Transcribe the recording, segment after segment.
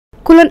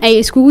kulan ay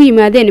iskugu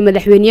yimaadeen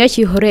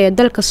madaxweynayaashii hore ee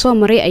dalka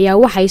Soomaaliya ayaa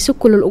waxay si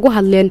kulul ugu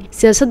hadleen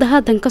siyaasadda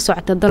haatan ka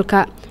socota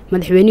dalka.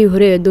 Madaxweynihii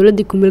hore ee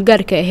dowladda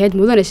kumulgaarka ahayd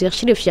mudane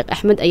Sheekh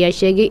Axmed ayaa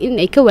sheegay in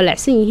ay ka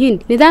walaacsan yihiin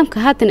nidaamka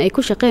haatan ay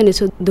ku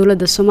shaqeynayso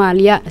dowladda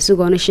Soomaaliya,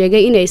 isagoona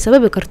sheegay in ay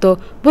sababi karto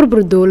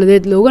burbur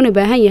dowladeed loogana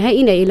baahan yahay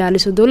in ay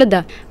ilaaliso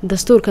dowladda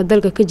dastuurka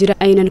dalka ka jira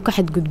aynan ka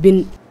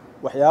xadgudbin.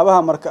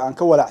 waxyaabaha marka aan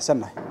ka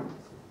walaacsanahay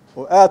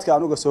oo aadka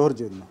aan uga soo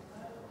horjeedno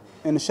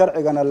in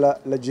sharcigana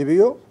la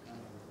jibiyo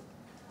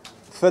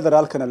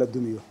Federalkana la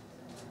dumiyo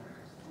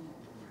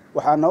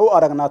waxaana u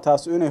aragnaa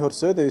taas inay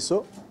horseedayso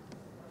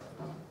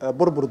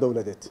burbur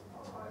dowladeed.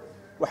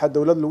 waxa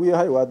dowlad lagu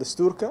yahay waa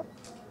dastuurka,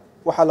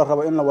 waxa la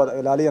rabo in la wada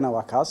ilaaliyana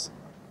waa kaas.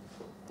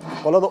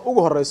 qolada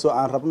ugu horeyso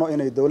aan rabno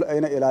inay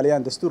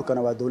ilaaliyaan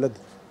dastuurkana waa dowladda.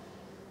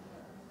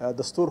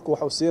 dastuurku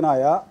wuxuu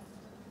siinayaa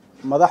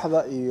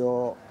madaxda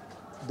iyo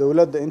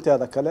dowladda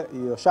inteeda kale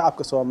iyo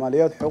shacabka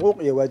Soomaaliyeed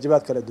xuquuq iyo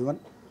waajibaad kala duwan.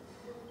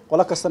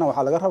 qola kastana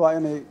waxa laga rabaa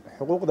inay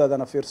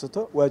xuquuqdeedana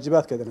fiirsato,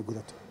 waajibaadkeedana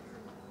gudato.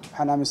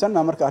 waxaan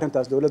aaminsanahay marka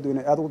arrintaas dowladdu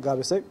inay aad uga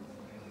gaabisay.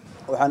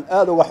 waxaan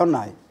aad uga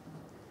xunnahay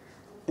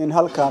in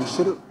halkan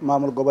shir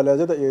maamul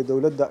goboleedyada iyo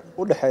dowladda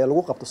u dhaxeeya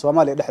lagu qabto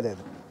Soomaaliya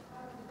dhexdeeda.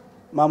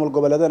 maamul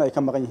goboleedyada ay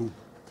ka maqan yihiin.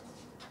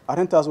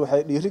 arrintaas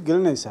waxay dhiiri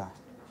gelinaysaa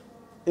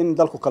in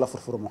dalku kala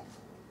furfurmo.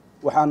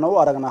 waxaan u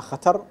aragnaa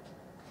khatar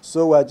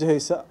soo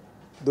waajahaysa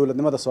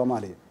dowladnimada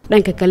Soomaaliya.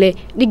 dhanka kale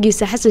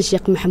dhigiisa Xasan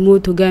Sheekh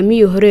Maxamuud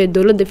hogaamiyihii hore ee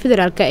dowladda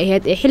Federalka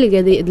ahayd ee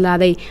xilligeedii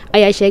idlaaday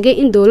ayaa sheegay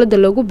in dowladda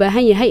loogu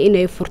baahan yahay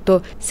inay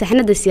furto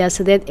saxnada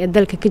siyaasadeed ee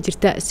dalka ka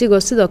jirta,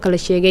 sidoo kale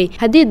sheegay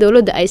haddii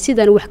dowladda ay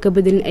sidan wax ka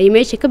bedelin ay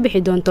meesha ka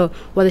bixi doonto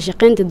wada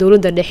shaqeynta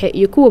dowladda dhexe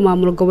iyo kuwa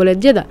maamul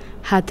goboleedyada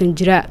haatan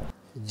jira.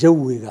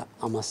 jawiga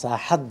ama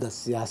saaxadda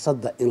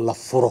siyaasadda in la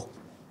furo,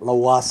 la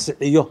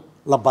waasiciyo,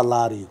 la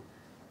ballaariyo.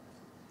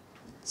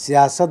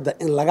 siyaasadda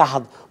in laga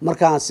had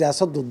markaan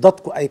siyaasaddu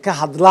dadku ay ka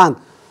hadlaan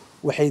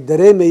waxay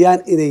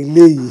dareemayaan inay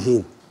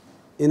leeyihiin,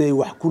 inay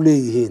wax ku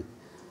leeyihiin.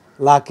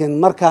 laakiin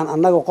markaan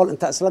annaga qol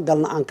inta isla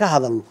galna aan ka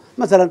hadalno,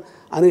 mesela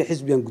aniga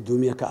xisbiyan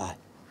gudoomiye ka ahay,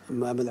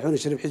 madaxweyne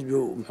Shariif xisbi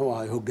muxuu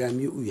ahay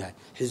hogaamiye u yahay,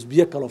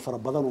 xisbiye kale fara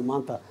badan oo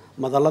maanta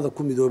madalada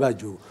ku midoobaa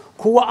joogo,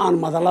 kuwa aan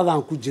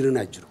madaladan ku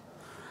jirina jiro.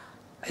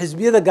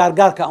 xisbiyada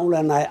gaargaarka aan u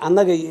leenahay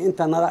annaga iyo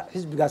inta nala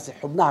xisbigaasi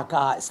xubnaha ka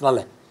ah isla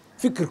leh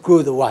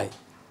fikirkooda waay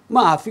ma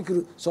aha fikir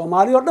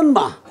Soomaaliya oo dhan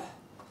ma aha.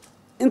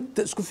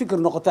 inta isku fikir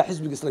noqota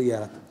xisbiga isla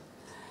yeelata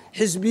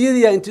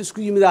xisbiyada inta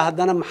isku yimid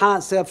haddana maxaa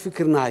sabab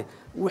fikirnahay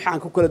waxaan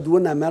ku kala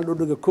duwanaa meel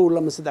dhowdhaga kow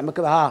lama saddex ma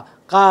ka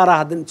qaara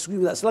haddana isku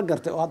yimid isla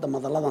gartay oo hadda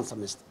madaladan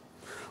sameystay.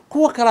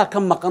 kuwa kala ka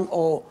maqan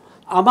oo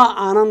ama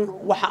aanan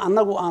waxa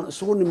annagu aan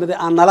isugu nimaday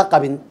aan nala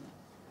qabin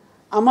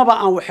amaba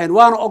aan waxeen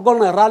waana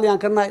ogolnay raaliyan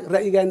karnay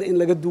ra'yigeena in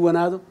laga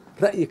duwanaado,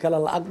 ra'yi kale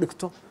la ag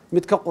dhigto,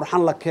 mid ka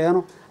qurxan la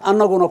keeno,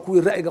 annaguna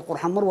kuwii ra'yiga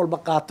qurxan mar walba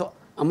qaato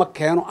ama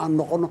keeno aan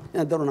noqono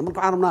in darona. marka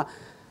waxaan rabnaa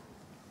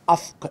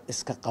afka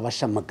iska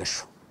qabasho ma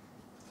gasho.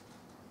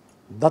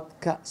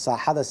 dadka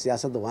saaxada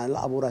siyaasadda waa in la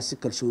abuuraa si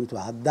kalsooni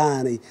ah.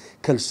 haddaanay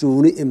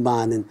kalsooni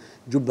imaanin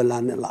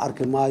Jubbaland la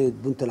arki maayo,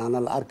 Puntland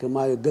la arki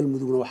maayo,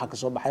 Galmudugna waxa ka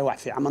soo baxay wax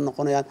fiican ma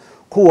noqonayaan,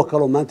 kuwa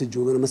kale maanta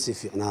joogana ma sii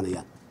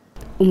fiicnaanayaan.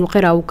 Umul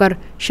Qiraawkar,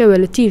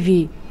 Shabelle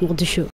TV, Muqdisho.